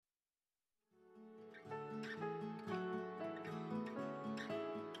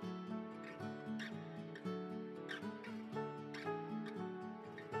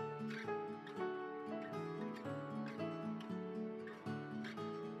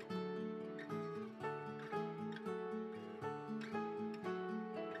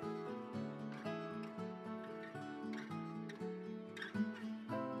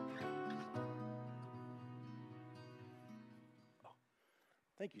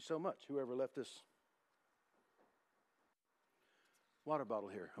Thank you so much, whoever left this water bottle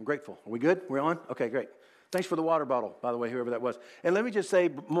here. I'm grateful. Are we good? We're on? Okay, great. Thanks for the water bottle, by the way, whoever that was. And let me just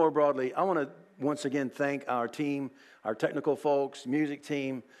say more broadly, I want to once again thank our team, our technical folks, music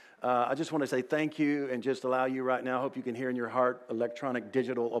team. I just want to say thank you and just allow you right now, I hope you can hear in your heart, electronic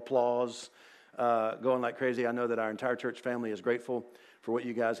digital applause going like crazy. I know that our entire church family is grateful for what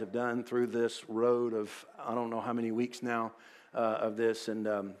you guys have done through this road of I don't know how many weeks now of this, and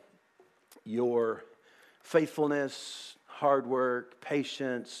your faithfulness, hard work,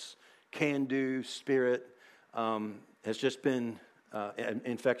 patience, can-do spirit has just been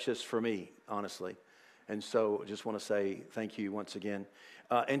infectious for me, honestly. And so I just want to say thank you once again.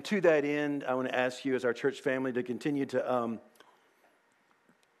 And to that end, I want to ask you as our church family to continue to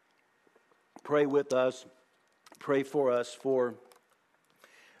pray with us, pray for us for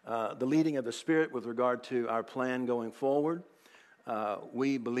the leading of the Spirit with regard to our plan going forward.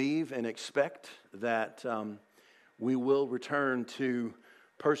 We believe and expect that we will return to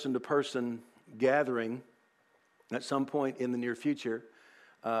person-to-person gathering at some point in the near future.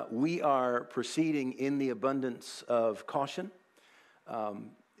 We are proceeding in the abundance of caution,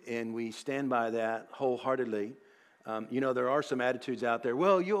 and we stand by that wholeheartedly. There are some attitudes out there.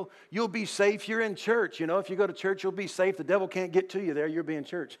 Well, you'll be safe. You're in church. If you go to church, you'll be safe. The devil can't get to you there. You'll be in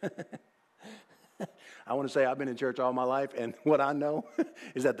church. I want to say I've been in church all my life, and what I know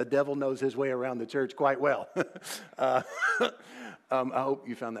is that the devil knows his way around the church quite well. I hope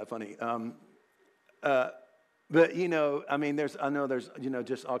you found that funny. But I know there's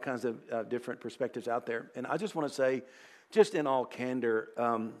just all kinds of different perspectives out there, and I just want to say, just in all candor,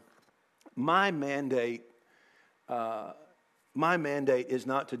 my mandate is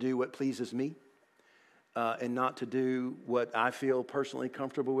not to do what pleases me, and not to do what I feel personally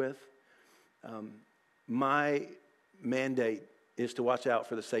comfortable with. My mandate is to watch out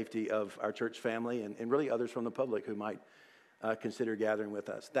for the safety of our church family and really others from the public who might consider gathering with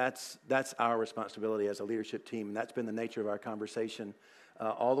us. That's our responsibility as a leadership team, and that's been the nature of our conversation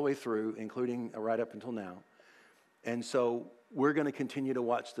all the way through, including right up until now. And so we're going to continue to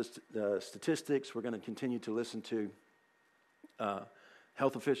watch the statistics. We're going to continue to listen to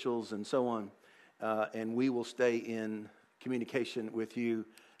health officials and so on, and we will stay in communication with you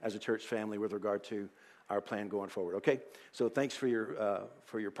as a church family with regard to our plan going forward. Okay, so thanks for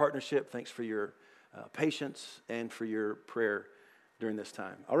your partnership. Thanks for your patience and for your prayer during this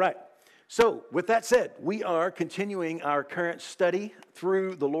time. All right. So with that said, we are continuing our current study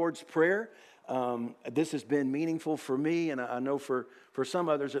through the Lord's Prayer. This has been meaningful for me, and I know for some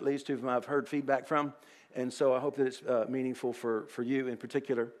others at least whom I've heard feedback from, and so I hope that it's meaningful for you in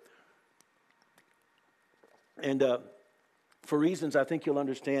particular. And for reasons I think you'll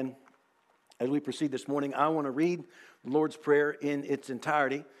understand as we proceed this morning, I want to read the Lord's Prayer in its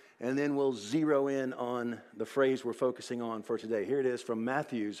entirety, and then we'll zero in on the phrase we're focusing on for today. Here it is from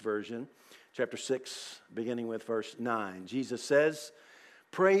Matthew's version, chapter 6, beginning with verse 9. Jesus says,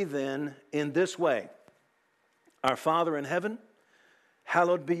 "Pray then in this way, Our Father in heaven,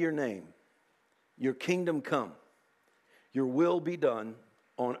 hallowed be your name. Your kingdom come. Your will be done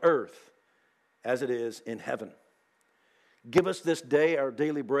on earth as it is in heaven. Give us this day our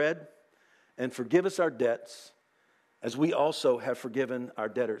daily bread, and forgive us our debts, as we also have forgiven our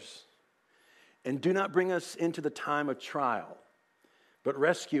debtors. And do not bring us into the time of trial, but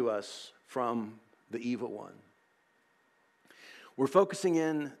rescue us from the evil one." We're focusing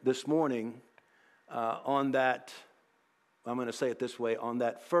in this morning on that, I'm going to say it this way, on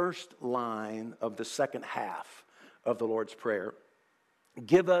that first line of the second half of the Lord's Prayer.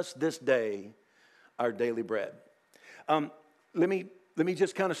 Give us this day our daily bread. Let me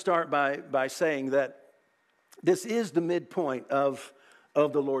just kind of start by saying that this is the midpoint of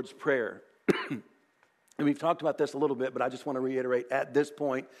the Lord's Prayer. And we've talked about this a little bit, but I just want to reiterate at this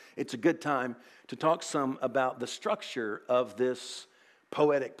point, it's a good time to talk some about the structure of this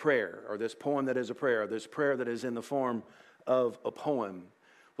poetic prayer, or this poem that is a prayer, or this prayer that is in the form of a poem.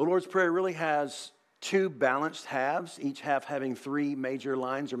 The Lord's Prayer really has two balanced halves, each half having three major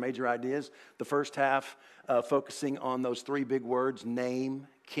lines or major ideas. The first half focusing on those three big words, name,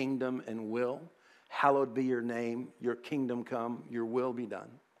 kingdom, and will. Hallowed be your name, your kingdom come, your will be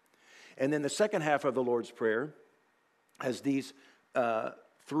done. And then the second half of the Lord's Prayer has these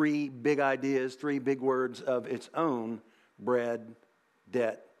three big ideas, three big words of its own: bread,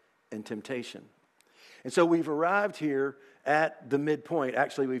 debt, and temptation. And so we've arrived here at the midpoint.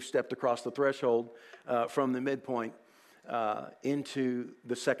 Actually, we've stepped across the threshold from the midpoint into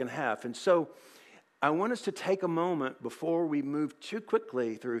the second half. And so I want us to take a moment before we move too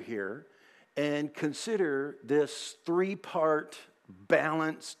quickly through here and consider this three-part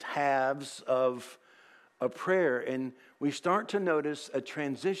balanced halves of a prayer. And we start to notice a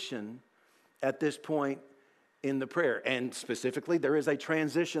transition at this point in the prayer. And specifically, there is a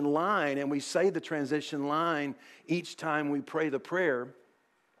transition line, and we say the transition line each time we pray the prayer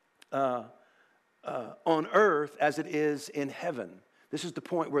on earth as it is in heaven. This is the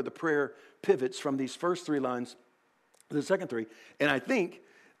point where the prayer pivots from these first three lines to the second three. And I think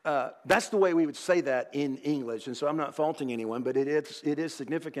that's the way we would say that in English. And so I'm not faulting anyone, but it is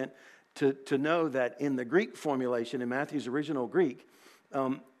significant to know that in the Greek formulation, in Matthew's original Greek,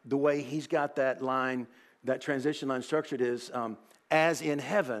 the way he's got that line, that transition line structured is, as in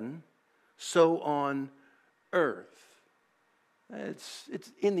heaven, so on earth.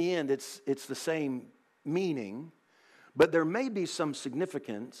 It's in the end, it's the same meaning, but there may be some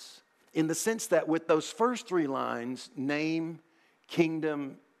significance in the sense that with those first three lines, name,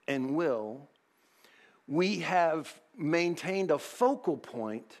 kingdom, and will, we have maintained a focal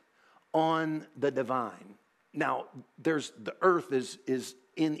point on the divine. Now, the earth is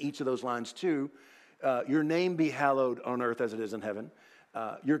in each of those lines too. Your name be hallowed on earth as it is in heaven.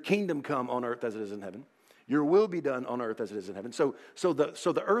 Your kingdom come on earth as it is in heaven. Your will be done on earth as it is in heaven. So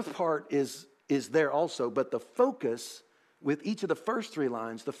the earth part is there also, but the focus with each of the first three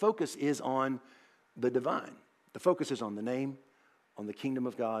lines, the focus is on the divine. The focus is on the name, on the kingdom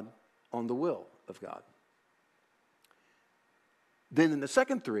of God, on the will of God. Then in the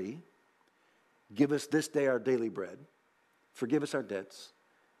second three, give us this day our daily bread. Forgive us our debts.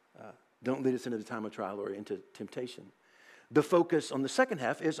 Don't lead us into the time of trial or into temptation. The focus on the second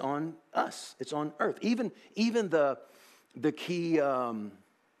half is on us. It's on earth. Even the key,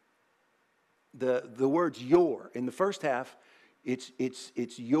 the words your. In the first half, it's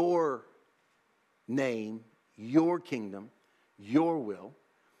your name, your kingdom, your will.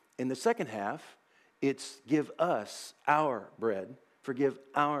 In the second half, it's give us our bread. Forgive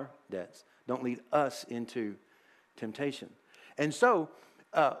our debts. Don't lead us into temptation. And so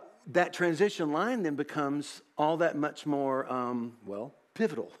that transition line then becomes all that much more,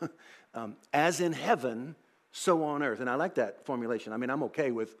 pivotal. As in heaven, so on earth. And I like that formulation. I mean, I'm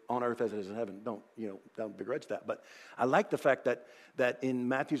okay with on earth as it is in heaven. Don't begrudge that. But I like the fact that in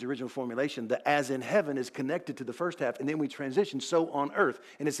Matthew's original formulation, the as in heaven is connected to the first half, and then we transition so on earth.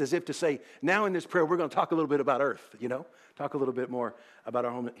 And it's as if to say, now in this prayer, we're going to talk a little bit about earth, talk a little bit more about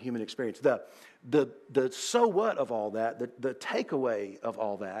our human experience. The so what of all that, the takeaway of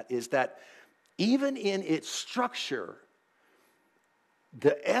all that is that even in its structure,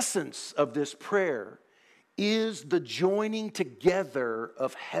 the essence of this prayer is the joining together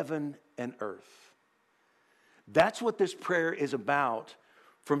of heaven and earth. That's what this prayer is about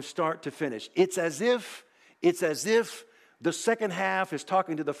from start to finish. It's as if the second half is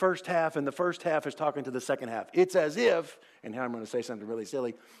talking to the first half and the first half is talking to the second half. It's as if, and here I'm going to say something really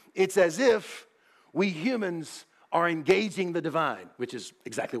silly, it's as if we humans are engaging the divine, which is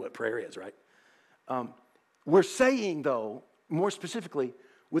exactly what prayer is, right? We're saying, though, more specifically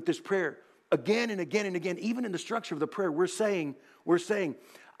with this prayer, again and again and again, even in the structure of the prayer, we're saying,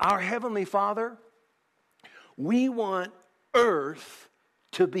 our Heavenly Father, we want earth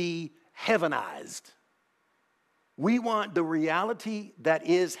to be heavenized. We want the reality that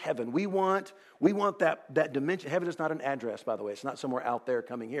is heaven. We want that dimension. Heaven is not an address, by the way. It's not somewhere out there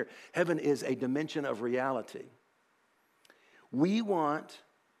coming here. Heaven is a dimension of reality. We want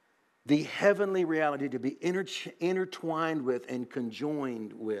the heavenly reality to be intertwined with and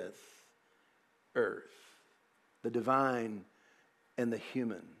conjoined with earth, the divine and the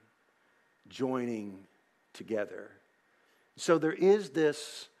human joining together. So there is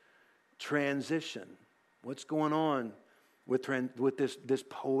this transition. What's going on with this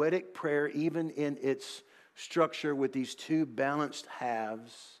poetic prayer, even in its structure with these two balanced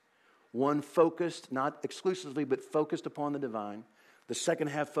halves, one focused, not exclusively, but focused upon the divine. The second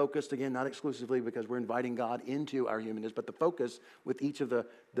half focused, again, not exclusively because we're inviting God into our humanness, but the focus with each of the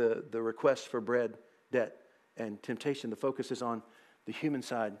requests for bread, debt, and temptation, the focus is on the human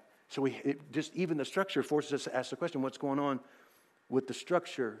side. So even the structure forces us to ask the question, what's going on with the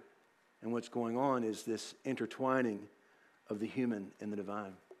structure? And what's going on is this intertwining of the human and the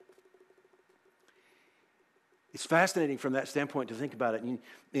divine. It's fascinating from that standpoint to think about it.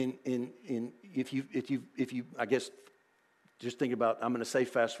 If you, I guess, just think about, I'm going to say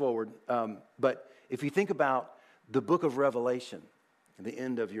fast forward, but if you think about the book of Revelation, at the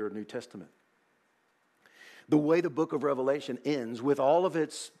end of your New Testament, the way the book of Revelation ends with all of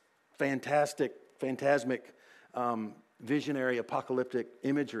its phantasmic, visionary, apocalyptic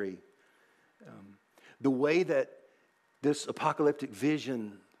imagery, the way that this apocalyptic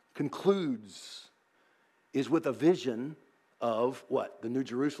vision concludes is with a vision of what? The New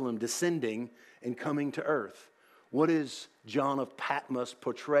Jerusalem descending and coming to earth. What is John of Patmos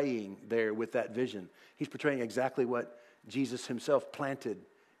portraying there with that vision? He's portraying exactly what Jesus himself planted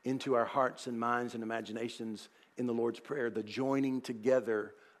into our hearts and minds and imaginations in the Lord's Prayer, the joining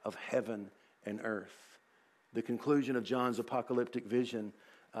together of heaven and earth. The conclusion of John's apocalyptic vision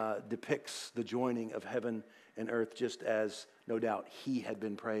depicts the joining of heaven and earth, just as, no doubt, he had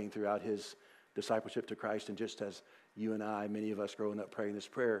been praying throughout his discipleship to Christ, and just as you and I, many of us growing up praying this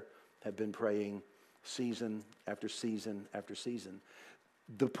prayer, have been praying season after season after season.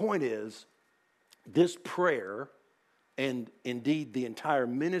 The point is, this prayer, and indeed the entire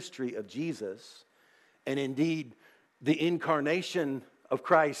ministry of Jesus, and indeed the incarnation of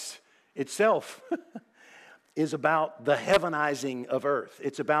Christ itself, is about the heavenizing of earth.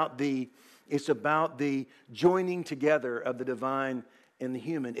 It's about the joining together of the divine and the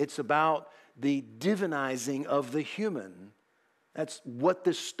human. It's about the divinizing of the human. That's what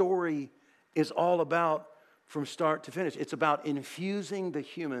this story is all about from start to finish. It's about infusing the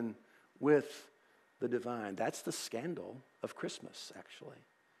human with the divine. That's the scandal of Christmas, actually,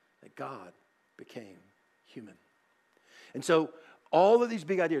 that God became human. And so all of these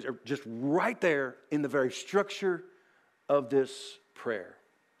big ideas are just right there in the very structure of this prayer.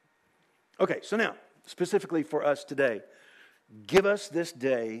 Okay, so now, specifically for us today, give us this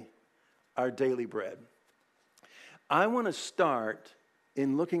day our daily bread. I want to start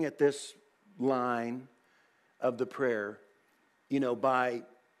in looking at this line of the prayer, by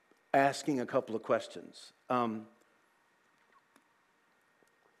asking a couple of questions. And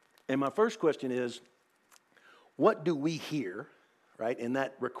my first question is, what do we hear, right, in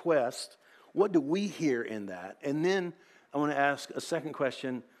that request? What do we hear in that? And then I want to ask a second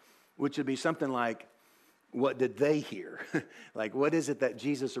question, which would be something like, what did they hear? Like, what is it that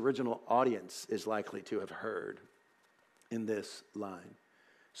Jesus' original audience is likely to have heard in this line?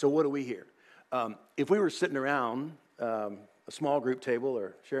 So what do we hear? If we were sitting around a small group table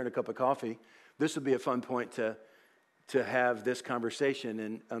or sharing a cup of coffee, this would be a fun point to have this conversation.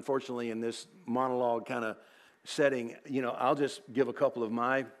 And unfortunately, in this monologue kind of setting, I'll just give a couple of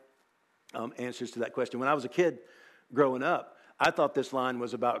my answers to that question. When I was a kid growing up, I thought this line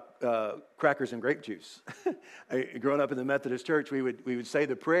was about crackers and grape juice. Growing up in the Methodist Church, we would say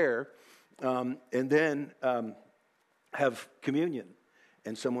the prayer and then have communion.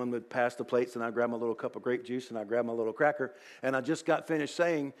 And someone would pass the plates, and I'd grab my little cup of grape juice, and I'd grab my little cracker. And I just got finished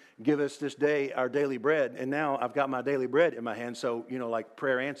saying, give us this day our daily bread. And now I've got my daily bread in my hand, so, like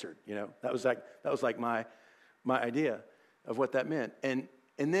prayer answered. That was like my idea of what that meant. And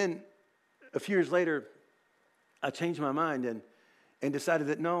then a few years later, I changed my mind and decided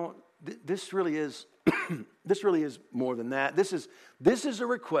that no, this really is this really is more than that. This is a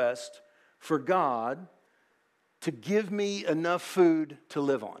request for God to give me enough food to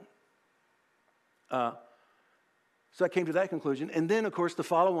live on. So I came to that conclusion. And then, of course, the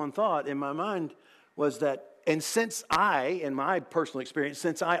follow-on thought in my mind was that, and since in my personal experience,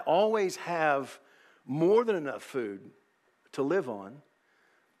 since I always have more than enough food to live on,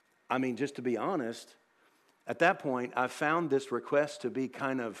 just to be honest, at that point, I found this request to be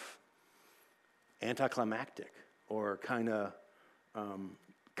kind of anticlimactic or kind of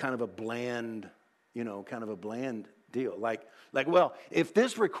a bland, kind of a bland deal. Like, well, if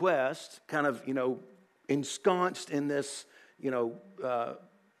this request kind of, ensconced in this,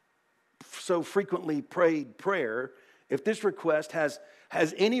 so frequently prayed prayer, if this request has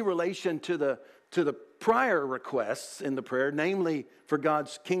any relation to the prior requests in the prayer, namely for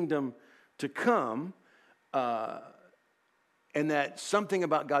God's kingdom to come, and that something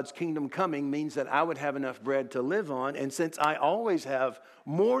about God's kingdom coming means that I would have enough bread to live on, and since I always have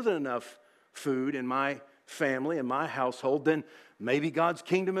more than enough food in my family and my household, then maybe God's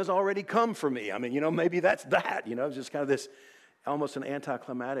kingdom has already come for me. Maybe that's that. It's just kind of this almost an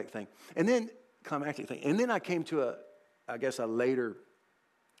anticlimactic thing. And then I came to a later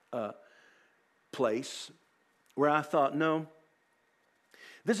place where I thought, no,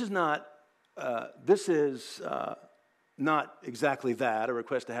 this is not exactly that, a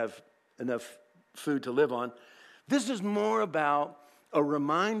request to have enough food to live on. This is more about a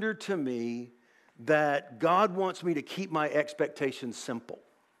reminder to me that God wants me to keep my expectations simple,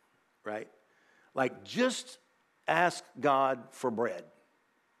 right? Like, just ask God for bread,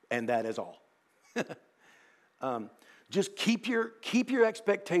 and that is all. Just keep your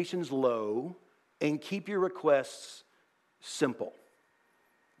expectations low and keep your requests simple,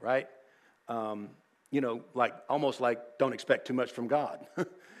 right? Almost like don't expect too much from God.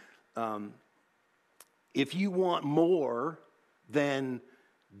 If you want more than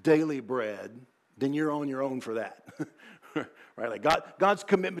daily bread, then you're on your own for that, right? Like God's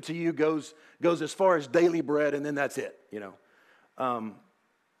commitment to you goes as far as daily bread, and then that's it, And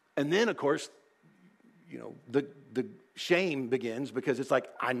then, of course, the shame begins because it's like,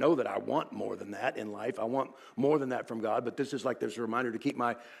 I know that I want more than that in life. I want more than that from God, but this is like there's a reminder to keep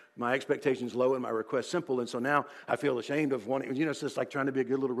my expectations low and my requests simple. And so now I feel ashamed of wanting, it's just like trying to be a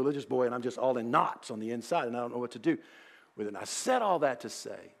good little religious boy, and I'm just all in knots on the inside, and I don't know what to do with it. And I said all that to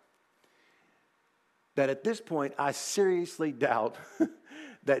say that at this point, I seriously doubt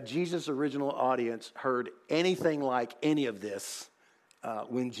that Jesus' original audience heard anything like any of this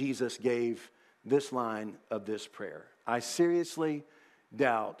when Jesus gave this line of this prayer. I seriously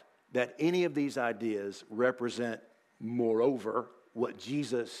doubt that any of these ideas represent, moreover, what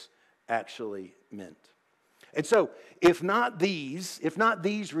Jesus actually meant. And so, if not these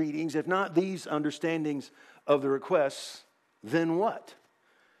readings, if not these understandings of the requests, then what?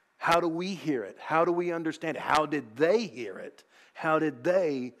 How do we hear it? How do we understand it? How did they hear it? How did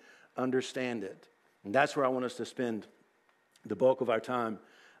they understand it? And that's where I want us to spend the bulk of our time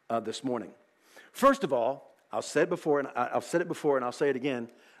this morning. First of all, I've said it before, and I'll say it again.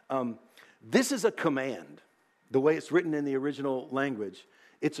 This is a command. The way it's written in the original language,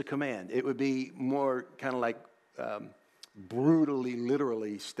 it's a command. It would be more kind of like brutally,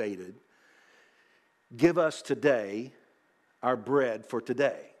 literally stated. Give us today our bread for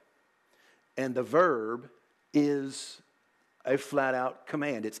today. And the verb is a flat-out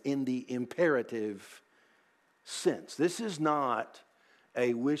command. It's in the imperative sense. This is not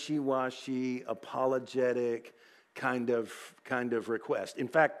a wishy-washy, apologetic kind of request. In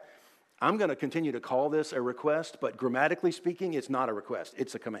fact, I'm going to continue to call this a request, but grammatically speaking, it's not a request.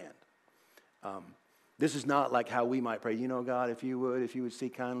 It's a command. This is not like how we might pray, God, if you would see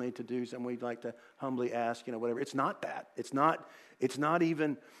kindly to do something, we'd like to humbly ask, whatever. It's not that. It's not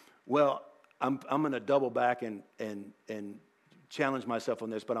even, well, I'm going to double back and challenge myself on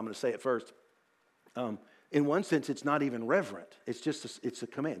this, but I'm going to say it first. In one sense, it's not even reverent. It's a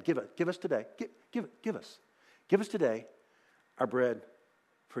command. Give us today. Give us today our bread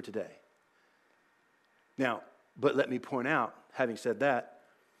for today. Now, but let me point out, having said that,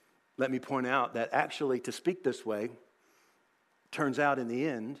 that actually to speak this way turns out in the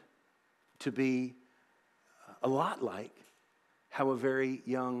end to be a lot like how a very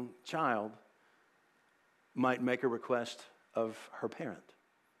young child might make a request of her parent,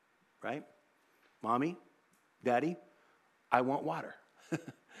 right? Mommy, Daddy, I want water. It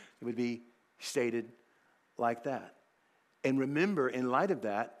would be stated like that. And remember, in light of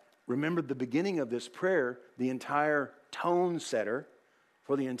that, remember the beginning of this prayer, the entire tone setter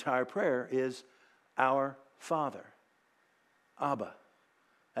for the entire prayer is our Father, Abba.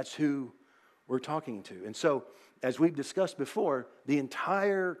 That's who we're talking to. And so, as we've discussed before, the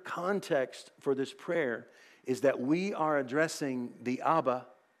entire context for this prayer is that we are addressing the Abba,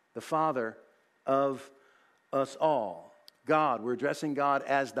 the Father of us all. God, we're addressing God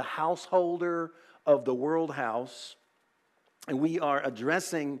as the householder of the world house, and we are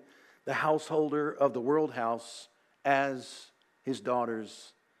addressing the householder of the world house as his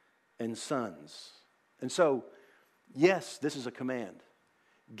daughters and sons. And so, yes, this is a command.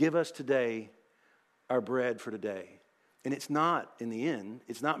 Give us today our bread for today. And it's not, in the end,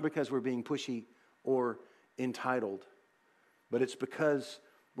 it's not because we're being pushy or entitled, but it's because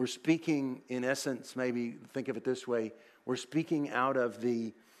we're speaking, in essence, maybe think of it this way, we're speaking out of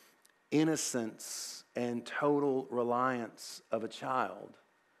the innocence and total reliance of a child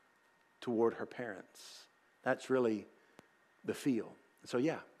toward her parents. That's really the feel. So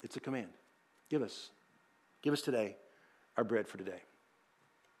yeah, it's a command. Give us today our bread for today.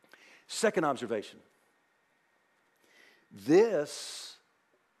 Second observation. This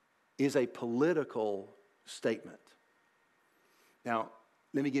is a political statement. Now,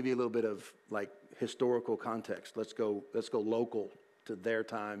 let me give you a little bit of historical context. Let's go local to their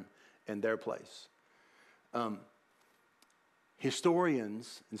time and their place.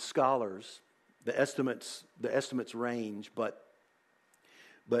 Historians and scholars, the estimates range, but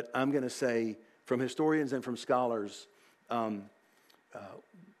I'm going to say from historians and from scholars,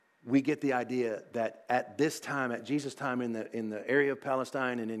 we get the idea that at this time, at Jesus' time in the area of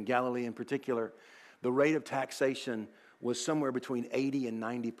Palestine and in Galilee in particular, the rate of taxation was somewhere between 80 and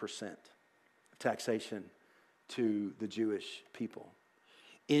 90% of taxation to the Jewish people.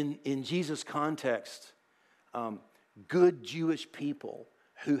 In Jesus' context, good Jewish people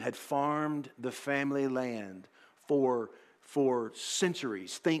who had farmed the family land for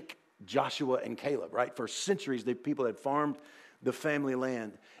centuries, think Joshua and Caleb, right? For centuries, the people had farmed the family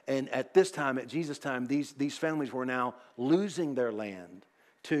land. And at this time, at Jesus' time, these families were now losing their land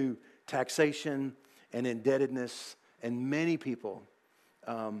to taxation and indebtedness and many people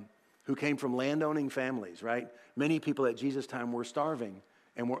who came from landowning families, right? Many people at Jesus' time were starving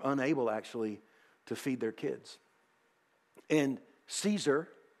and were unable actually to feed their kids. And Caesar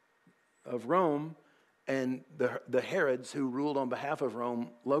of Rome and the Herods who ruled on behalf of Rome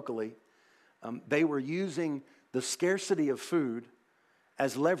locally, they were using the scarcity of food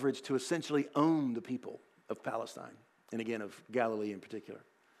as leverage to essentially own the people of Palestine, and again of Galilee in particular.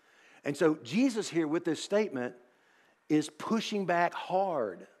 And so Jesus here with this statement is pushing back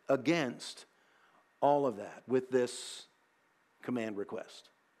hard against all of that with this command request,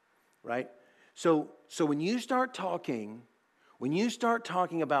 right? So when you start talking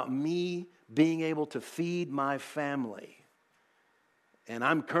about me being able to feed my family, and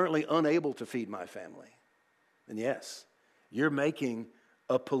I'm currently unable to feed my family, then yes, you're making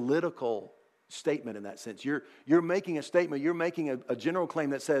a political statement in that sense. You're making a statement, you're making a general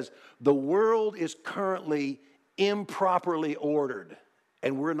claim that says the world is currently improperly ordered,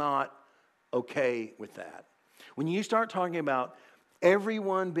 and we're not okay with that. When you start talking about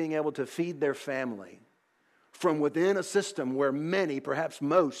everyone being able to feed their family from within a system where many, perhaps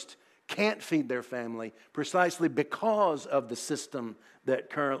most, can't feed their family precisely because of the system that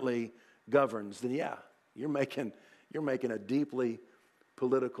currently governs, then yeah, you're making a deeply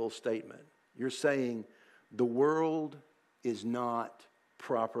political statement. You're saying the world is not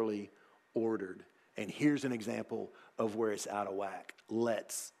properly ordered. And here's an example of where it's out of whack.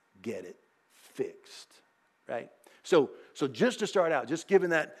 Let's get it fixed, right? So just to start out, just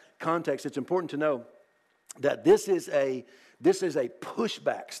given that context, it's important to know that this is a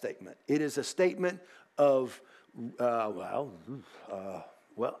pushback statement. It is a statement of,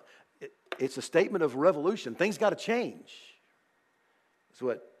 it's a statement of revolution. Things got to change. That's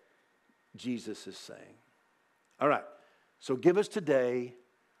what Jesus is saying. All right, so give us today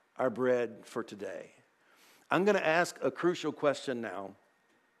our bread for today. I'm going to ask a crucial question now.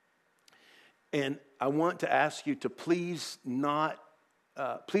 And I want to ask you to please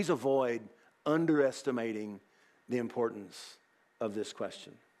avoid underestimating the importance of this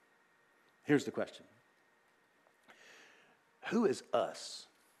question. Here's the question. Who is us?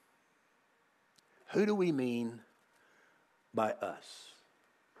 Who do we mean by us?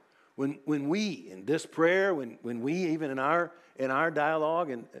 When we, in this prayer, when we, even in our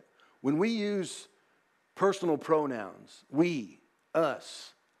dialogue, and when we use personal pronouns, we,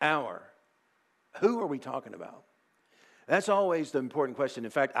 us, our, who are we talking about? That's always the important question.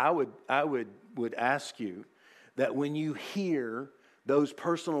 In fact, I would ask you that when you hear those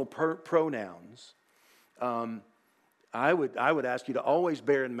personal pronouns, I would ask you to always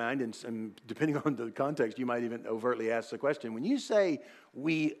bear in mind, and depending on the context, you might even overtly ask the question. When you say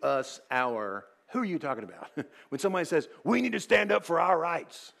we, us, our, who are you talking about? When somebody says, we need to stand up for our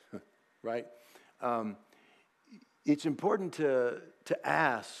rights, right? It's important to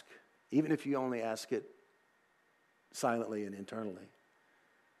ask, even if you only ask it silently and internally,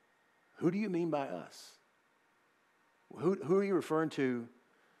 who do you mean by us? Who are you referring to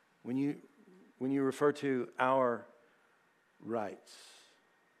when you refer to our rights?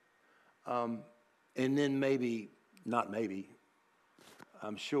 And then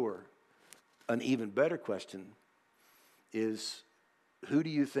I'm sure, an even better question is, who do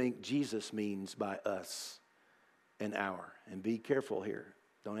you think Jesus means by us and our? And be careful here.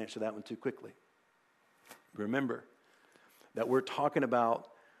 Don't answer that one too quickly. Remember that we're talking about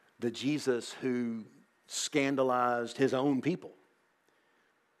the Jesus who scandalized his own people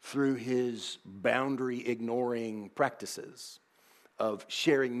through his boundary-ignoring practices of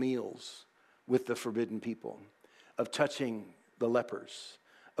sharing meals with the forbidden people, of touching the lepers,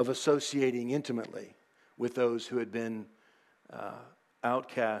 of associating intimately with those who had been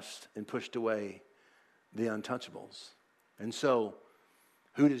outcast and pushed away, the untouchables. And so,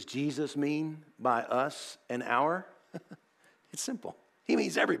 who does Jesus mean by us and our? It's simple. He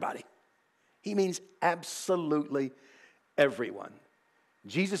means everybody. He means absolutely everyone.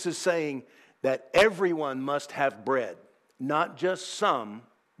 Jesus is saying that everyone must have bread, not just some,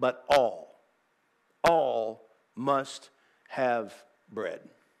 but all. All must have bread.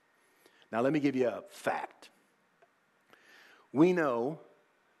 Now, let me give you a fact. We know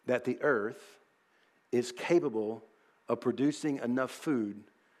that the earth is capable of producing enough food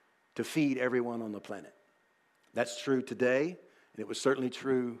to feed everyone on the planet. That's true today, and it was certainly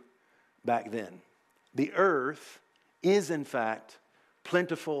true back then. The earth is, in fact,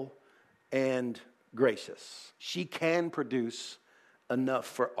 plentiful and gracious. She can produce enough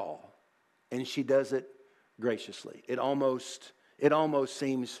for all, and she does it graciously. It almost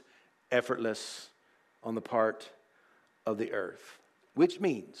seems effortless on the part of the earth, which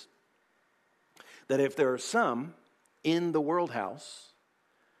means that if there are some in the world house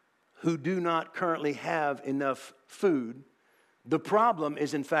who do not currently have enough food, the problem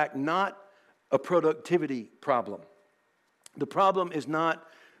is in fact not a productivity problem. The problem is not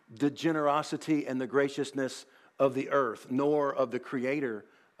the generosity and the graciousness of the earth, nor of the creator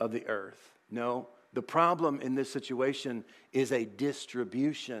of the earth. No, the problem in this situation is a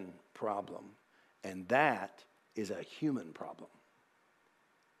distribution problem, and that is a human problem.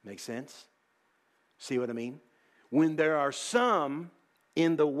 Make sense? See what I mean? When there are some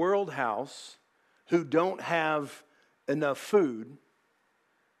in the world house who don't have enough food,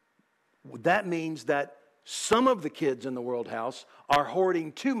 that means that some of the kids in the world house are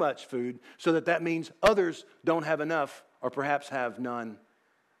hoarding too much food, so that means others don't have enough or perhaps have none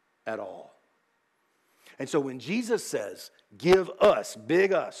at all. And so when Jesus says, give us,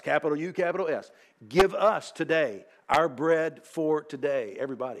 big us, capital U, capital S, give us today our bread for today,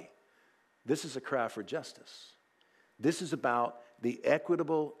 everybody, this is a cry for justice. This is about the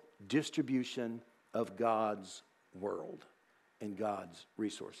equitable distribution of God's world and God's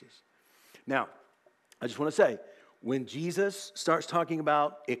resources. Now, I just want to say, when Jesus starts talking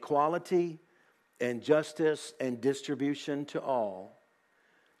about equality and justice and distribution to all,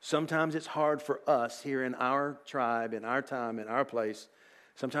 sometimes it's hard for us here in our tribe, in our time, in our place,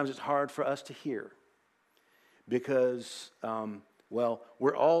 sometimes it's hard for us to hear because,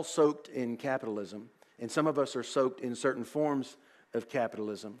 we're all soaked in capitalism, and some of us are soaked in certain forms of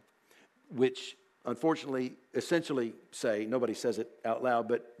capitalism, which unfortunately, essentially say, nobody says it out loud,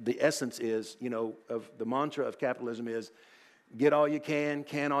 but the essence is, of the mantra of capitalism is, get all you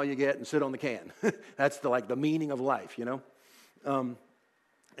can all you get, and sit on the can. That's the meaning of life, And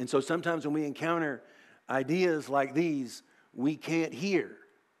so sometimes when we encounter ideas like these, we can't hear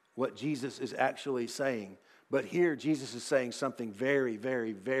what Jesus is actually saying. But here, Jesus is saying something very,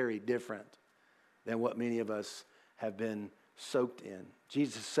 very, very different than what many of us have been soaked in.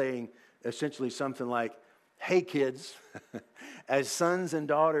 Jesus is saying essentially something like, hey kids, as sons and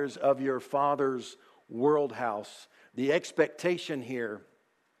daughters of your Father's world house, the expectation here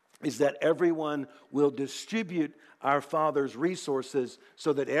is that everyone will distribute our Father's resources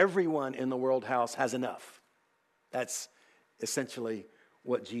so that everyone in the world house has enough. That's essentially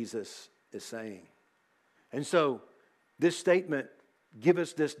what Jesus is saying. And so this statement, give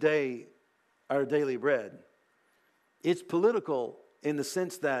us this day our daily bread, it's political in the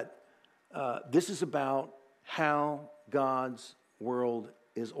sense that this is about how God's world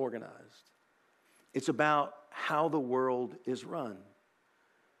is organized. It's about how the world is run.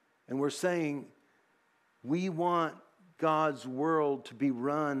 And we're saying we want God's world to be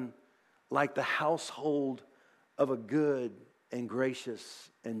run like the household of a good and gracious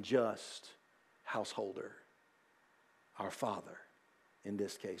and just householder. Our Father, in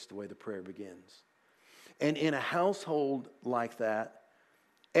this case, the way the prayer begins. And in a household like that,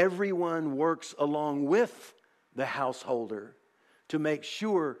 everyone works along with the householder to make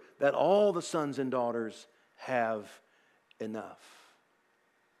sure that all the sons and daughters have enough.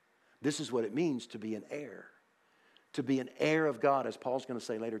 This is what it means to be an heir. To be an heir of God, as Paul's going to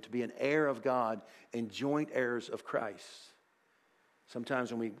say later, to be an heir of God and joint heirs of Christ.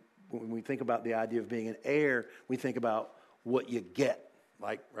 Sometimes when we think about the idea of being an heir, we think about what you get,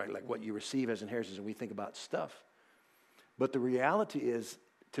 like what you receive as inheritance, and we think about stuff. But the reality is,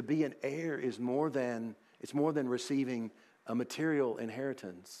 to be an heir is more than receiving a material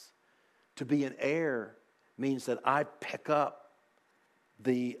inheritance. To be an heir means that I pick up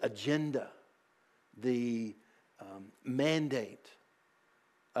the agenda, the mandate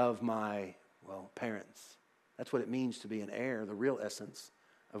of my, parents. That's what it means to be an heir, the real essence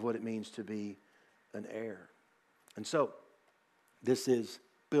of what it means to be an heir. And so, this is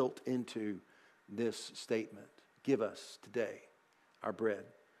built into this statement. Give us today our bread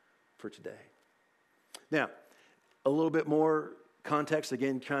for today. Now, a little bit more context,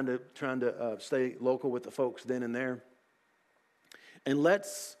 again, trying to stay local with the folks then and there. And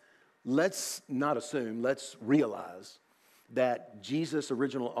let's not assume, let's realize that Jesus'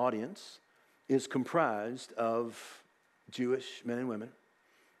 original audience is comprised of Jewish men and women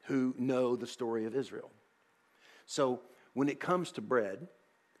who know the story of Israel. So when it comes to bread,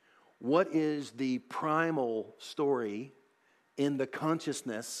 what is the primal story in the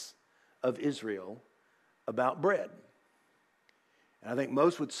consciousness of Israel about bread? And I think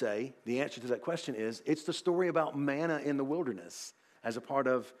most would say the answer to that question is it's the story about manna in the wilderness as a part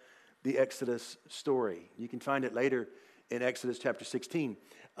of the Exodus story. You can find it later in Exodus chapter 16.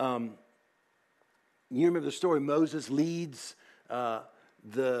 You remember the story. Moses leads the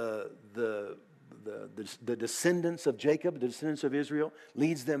the descendants of Jacob, the descendants of Israel,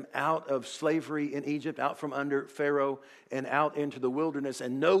 leads them out of slavery in Egypt, out from under Pharaoh, and out into the wilderness.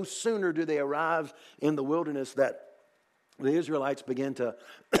 And no sooner do they arrive in the wilderness that the Israelites begin to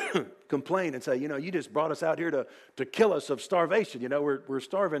complain and say, you just brought us out here to kill us of starvation. We're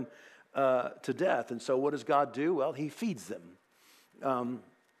starving to death. And so what does God do? Well, he feeds them.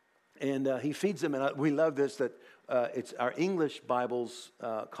 He feeds them. And we love this, that it's our English Bibles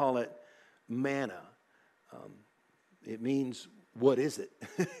call it manna. It means, what is it?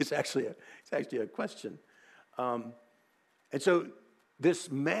 It's actually a question. And so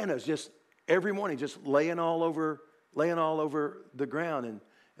this manna is just every morning just laying all over the ground,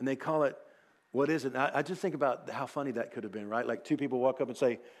 and they call it, what is it? And I just think about how funny that could have been, right? Like two people walk up and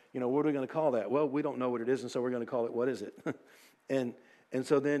say, what are we going to call that? Well, we don't know what it is, and so we're going to call it, what is it? and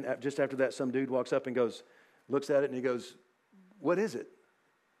so then just after that, some dude walks up and looks at it, and he goes, what is it?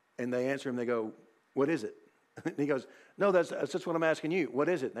 And they answer him, they go, what is it? And he goes, no, that's just what I'm asking you. What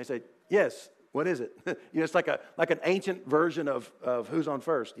is it? And they say, yes, what is it? It's like an ancient version of who's on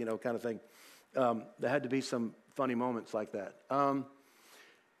first, kind of thing. There had to be some funny moments like that.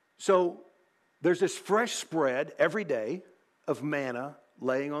 So there's this fresh spread every day of manna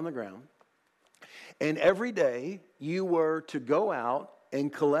laying on the ground. And every day you were to go out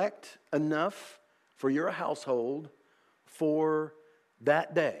and collect enough for your household for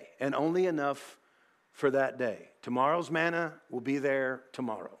that day, and only enough for that day. Tomorrow's manna will be there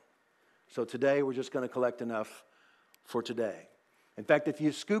tomorrow. So today we're just going to collect enough for today. In fact, if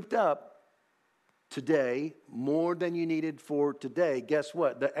you scooped up today more than you needed for today, guess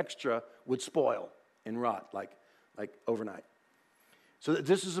what? The extra would spoil and rot like overnight. So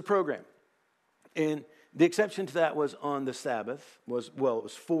this is a program. And the exception to that was on the Sabbath, it was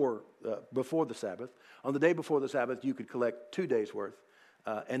before the Sabbath. On the day before the Sabbath, you could collect 2 days' worth.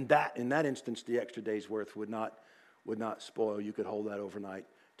 And that, in that instance, the extra day's worth would not spoil. You could hold that overnight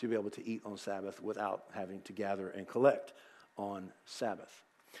to be able to eat on Sabbath without having to gather and collect on Sabbath.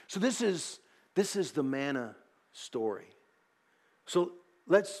 So this is the manna story. So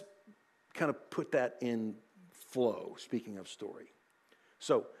let's kind of put that in flow, speaking of story.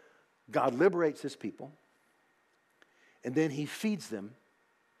 So God liberates his people, and then he feeds them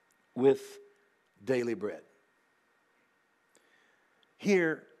with daily bread.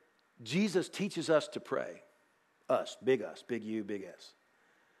 Here, Jesus teaches us to pray. Us, big U, big S.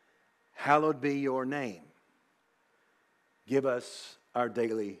 Hallowed be your name. Give us our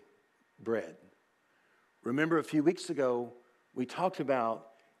daily bread. Remember a few weeks ago, we talked about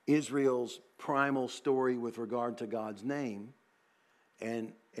Israel's primal story with regard to God's name,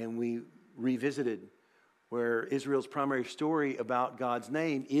 and we revisited where Israel's primary story about God's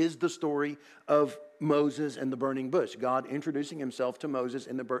name is the story of Moses and the burning bush. God introducing himself to Moses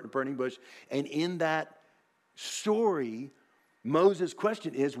in the burning bush. And in that story, Moses'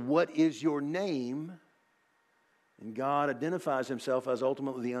 question is, what is your name? And God identifies himself as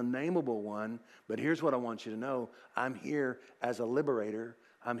ultimately the unnameable one. But here's what I want you to know. I'm here as a liberator.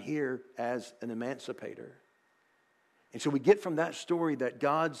 I'm here as an emancipator. And so we get from that story that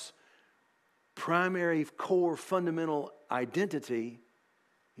God's primary, core, fundamental identity,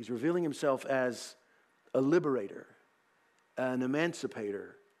 he's revealing himself as a liberator, an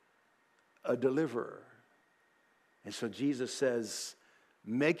emancipator, a deliverer. And so Jesus says,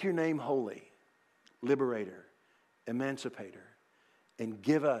 make your name holy, liberator, emancipator, and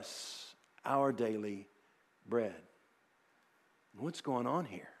give us our daily bread. What's going on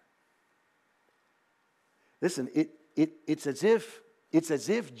here? Listen, it's as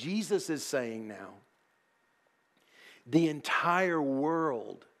if Jesus is saying now, the entire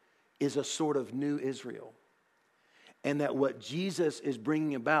world is a sort of new Israel. And that what Jesus is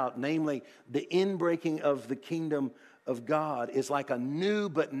bringing about, namely the inbreaking of the kingdom of God, is like a new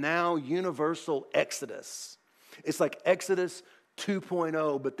but now universal Exodus. It's like Exodus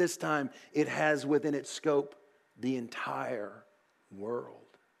 2.0, but this time it has within its scope the entire world.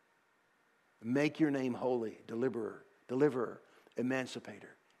 Make your name holy, deliverer,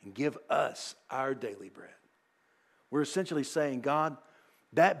 emancipator, and give us our daily bread. We're essentially saying, God,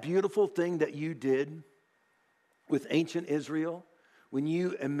 that beautiful thing that you did with ancient Israel, when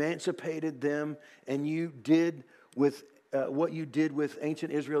you emancipated them and you did with what you did with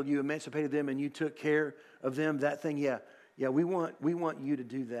ancient Israel, you emancipated them and you took care of them, that thing, we want you to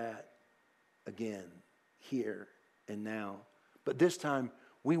do that again, here and now. But this time,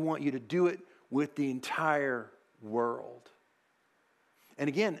 we want you to do it with the entire world. And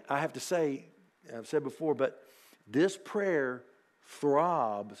again, I have to say, I've said before, but this prayer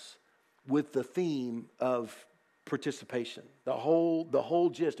throbs with the theme of participation. The whole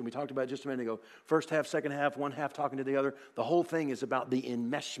gist, and we talked about it just a minute ago, first half, second half, one half talking to the other. The whole thing is about the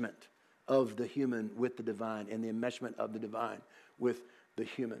enmeshment of the human with the divine and the enmeshment of the divine with the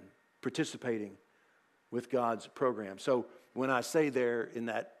human, participating with God's program. So when I say there in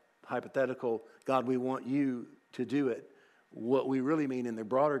that hypothetical, God, we want you to do it, what we really mean in the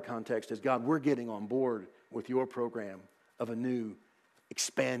broader context is, God, we're getting on board with your program of a new,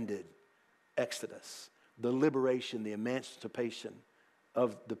 expanded exodus, the liberation, the emancipation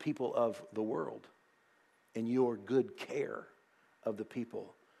of the people of the world, and your good care of the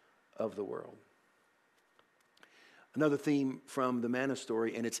people of the world. Another theme from the manna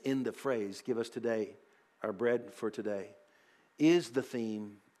story, and it's in the phrase, give us today our bread for today, is the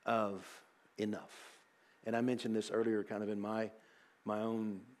theme of enough. And I mentioned this earlier kind of in my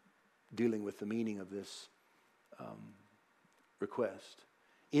own dealing with the meaning of this request.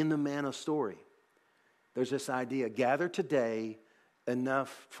 In the manna story, there's this idea, gather today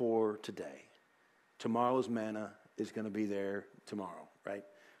enough for today. Tomorrow's manna is going to be there tomorrow, right?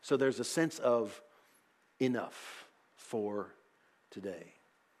 So there's a sense of enough for today.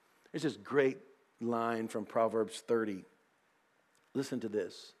 There's this great line from Proverbs 30. Listen to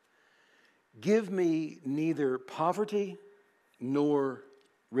this. Give me neither poverty nor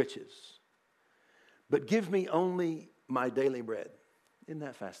riches, but give me only my daily bread. Isn't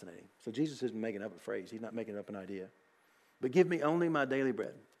that fascinating? So Jesus isn't making up a phrase. He's not making up an idea. But give me only my daily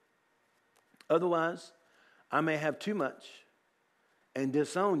bread. Otherwise, I may have too much and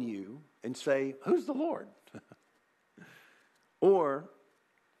disown you and say, who's the Lord? Or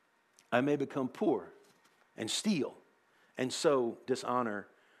I may become poor and steal and so dishonor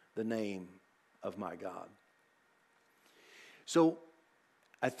the name of my God. So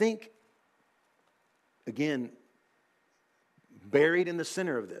I think, again, buried in the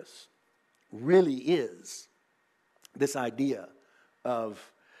center of this really is this idea of,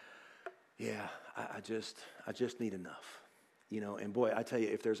 yeah, I just need enough. You know, and boy, I tell you,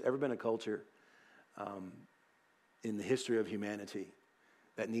 if there's ever been a culture in the history of humanity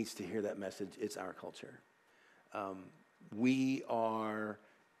that needs to hear that message, it's our culture. We are,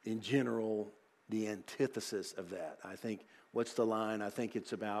 in general, the antithesis of that. I think, what's the line? I think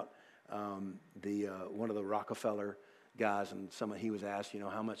it's about one of the Rockefeller guys, and he was asked,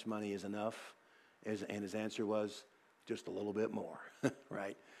 how much money is enough? And his answer was, just a little bit more,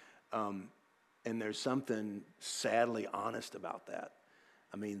 right? And there's something sadly honest about that.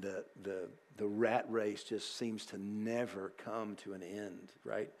 I mean, the rat race just seems to never come to an end,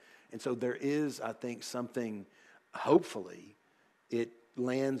 right? And so there is, I think, something, hopefully, it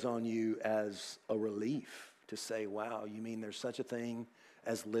lands on you as a relief to say, wow, you mean there's such a thing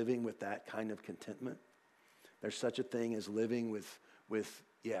as living with that kind of contentment? There's such a thing as living with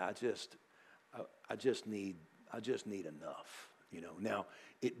yeah, I just need enough, Now,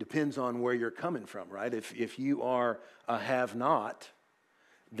 it depends on where you're coming from, right? If you are a have-not,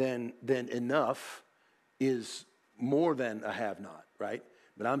 then enough is more than a have-not, right?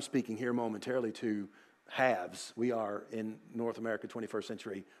 But I'm speaking here momentarily to haves. We are in North America, 21st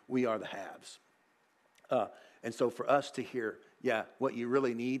century. We are the haves. And so for us to hear, yeah, what you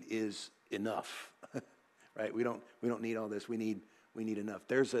really need is enough, right? We don't need all this. We need enough.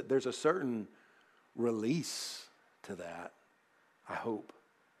 There's a certain release to that. I hope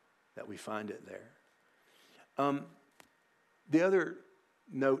that we find it there. The other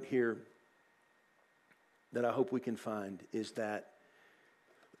note here that I hope we can find is that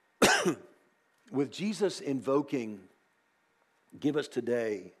with Jesus invoking, give us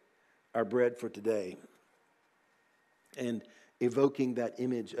today our bread for today, and evoking that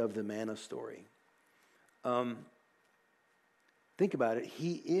image of the manna story, think about it.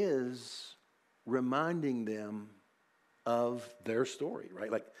 He is reminding them of their story,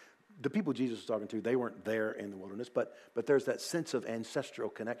 right? Like the people Jesus was talking to, they weren't there in the wilderness, but there's that sense of ancestral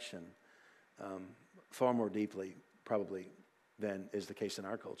connection far more deeply, probably, than is the case in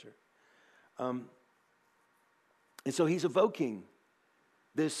our culture. And so he's evoking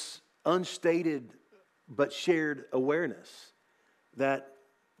this unstated but shared awareness that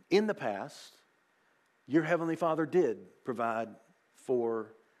in the past, your Heavenly Father did provide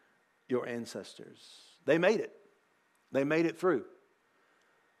for your ancestors. They made it. They made it through.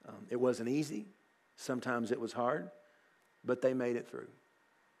 It wasn't easy. Sometimes it was hard, but they made it through.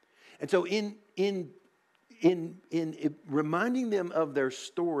 And so in reminding them of their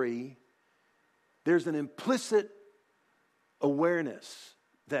story, there's an implicit awareness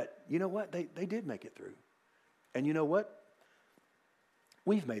that, you know what, they did make it through. And you know what?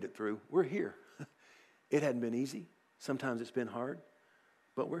 We've made it through. We're here. It hadn't been easy. Sometimes it's been hard,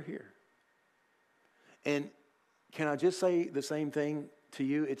 but we're here. And can I just say the same thing to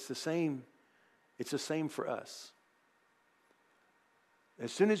you? It's the same for us.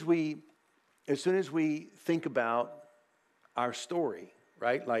 As soon as we think about our story,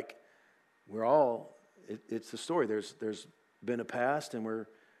 right? Like it's the story. There's been a past, and we're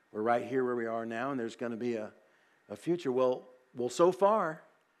right here where we are now, and there's going to be a future. Well, so far,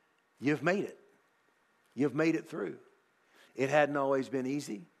 you've made it. You've made it through. It hadn't always been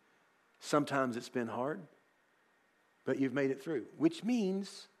easy. Sometimes it's been hard, but you've made it through, which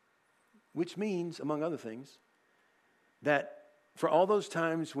means, among other things, that for all those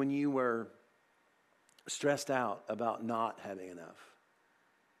times when you were stressed out about not having enough,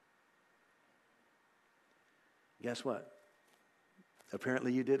 guess what?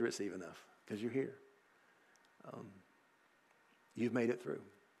 Apparently you did receive enough because you're here. You've made it through.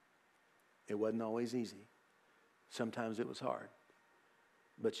 It wasn't always easy. Sometimes it was hard,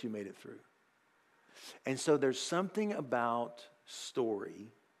 but you made it through. And so there's something about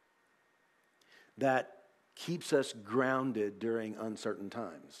story that keeps us grounded during uncertain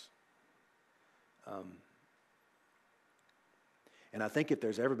times. And I think if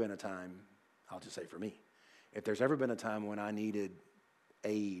there's ever been a time, I'll just say for me, if there's ever been a time when I needed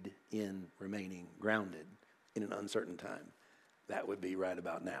aid in remaining grounded in an uncertain time, that would be right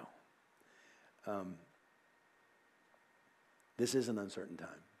about now. This is an uncertain time.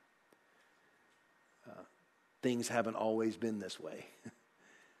 Things haven't always been this way.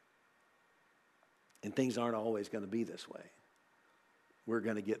 And things aren't always going to be this way. We're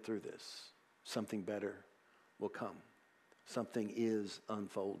going to get through this. Something better will come. Something is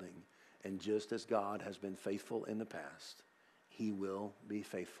unfolding. And just as God has been faithful in the past, he will be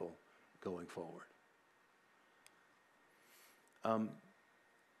faithful going forward.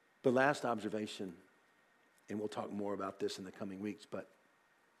 The last observation, and we'll talk more about this in the coming weeks, but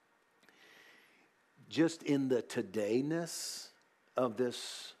just in the todayness of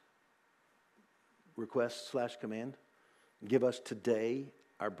this request/command, give us today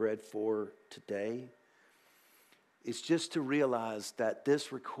our bread for today. It's just to realize that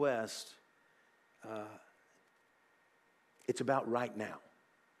this request, it's about right now.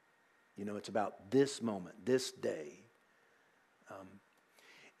 It's about this moment, this day.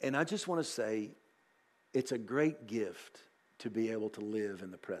 And I just want to say, it's a great gift to be able to live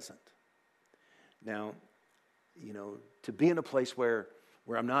in the present. Now, to be in a place where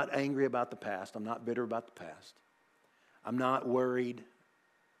I'm not angry about the past, I'm not bitter about the past, I'm not worried,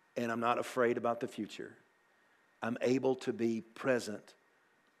 and I'm not afraid about the future. I'm able to be present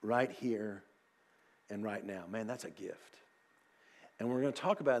right here and right now. Man, that's a gift. And we're going to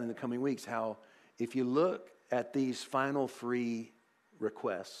talk about in the coming weeks how if you look at these final three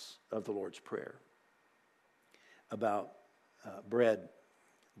requests of the Lord's Prayer about bread,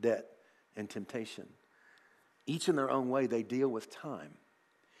 debt, and temptation, each in their own way, they deal with time.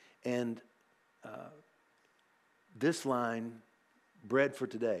 And this line, bread for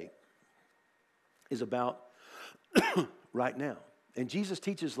today, is about right now. And Jesus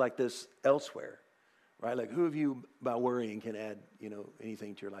teaches like this elsewhere, right? Like, who of you by worrying can add,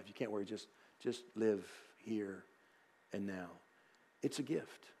 anything to your life? You can't worry, just live here and now. It's a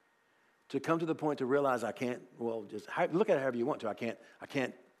gift. To come to the point to realize I can't, just look at it however you want to. I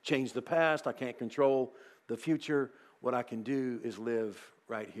can't change the past. I can't control the future. What I can do is live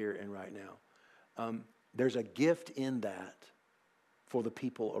right here and right now. There's a gift in that for the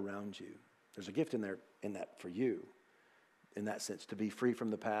people around you. There's a gift in that for you, in that sense, to be free from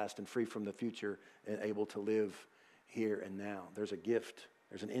the past and free from the future and able to live here and now. There's a gift.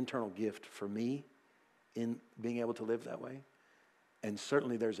 There's an internal gift for me in being able to live that way. And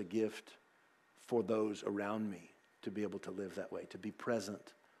certainly there's a gift for those around me to be able to live that way, to be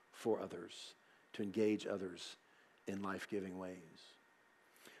present for others, to engage others in life-giving ways.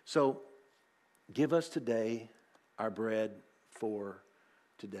 So give us today our bread for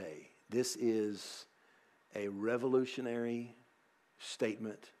today. This is a revolutionary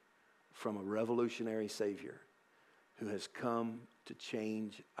statement from a revolutionary Savior who has come to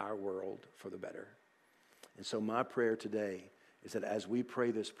change our world for the better. And so my prayer today is that as we pray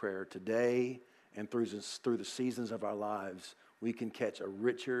this prayer today and through the seasons of our lives, we can catch a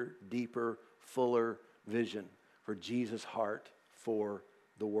richer, deeper, fuller vision for Jesus' heart for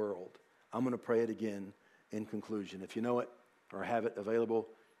the world. I'm going to pray it again in conclusion. If you know it or have it available,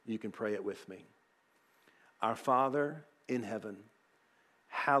 you can pray it with me. Our Father in heaven,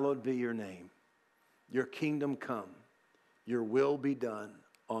 hallowed be your name. Your kingdom come. Your will be done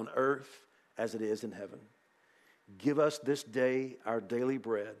on earth as it is in heaven. Give us this day our daily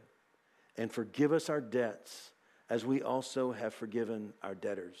bread, and forgive us our debts as we also have forgiven our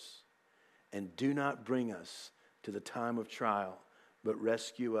debtors. And do not bring us to the time of trial, but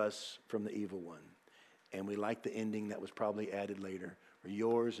rescue us from the evil one. And we like the ending that was probably added later. For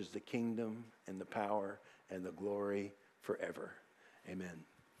yours is the kingdom and the power and the glory forever. Amen.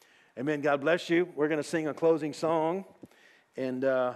 Amen. God bless you. We're going to sing a closing song. And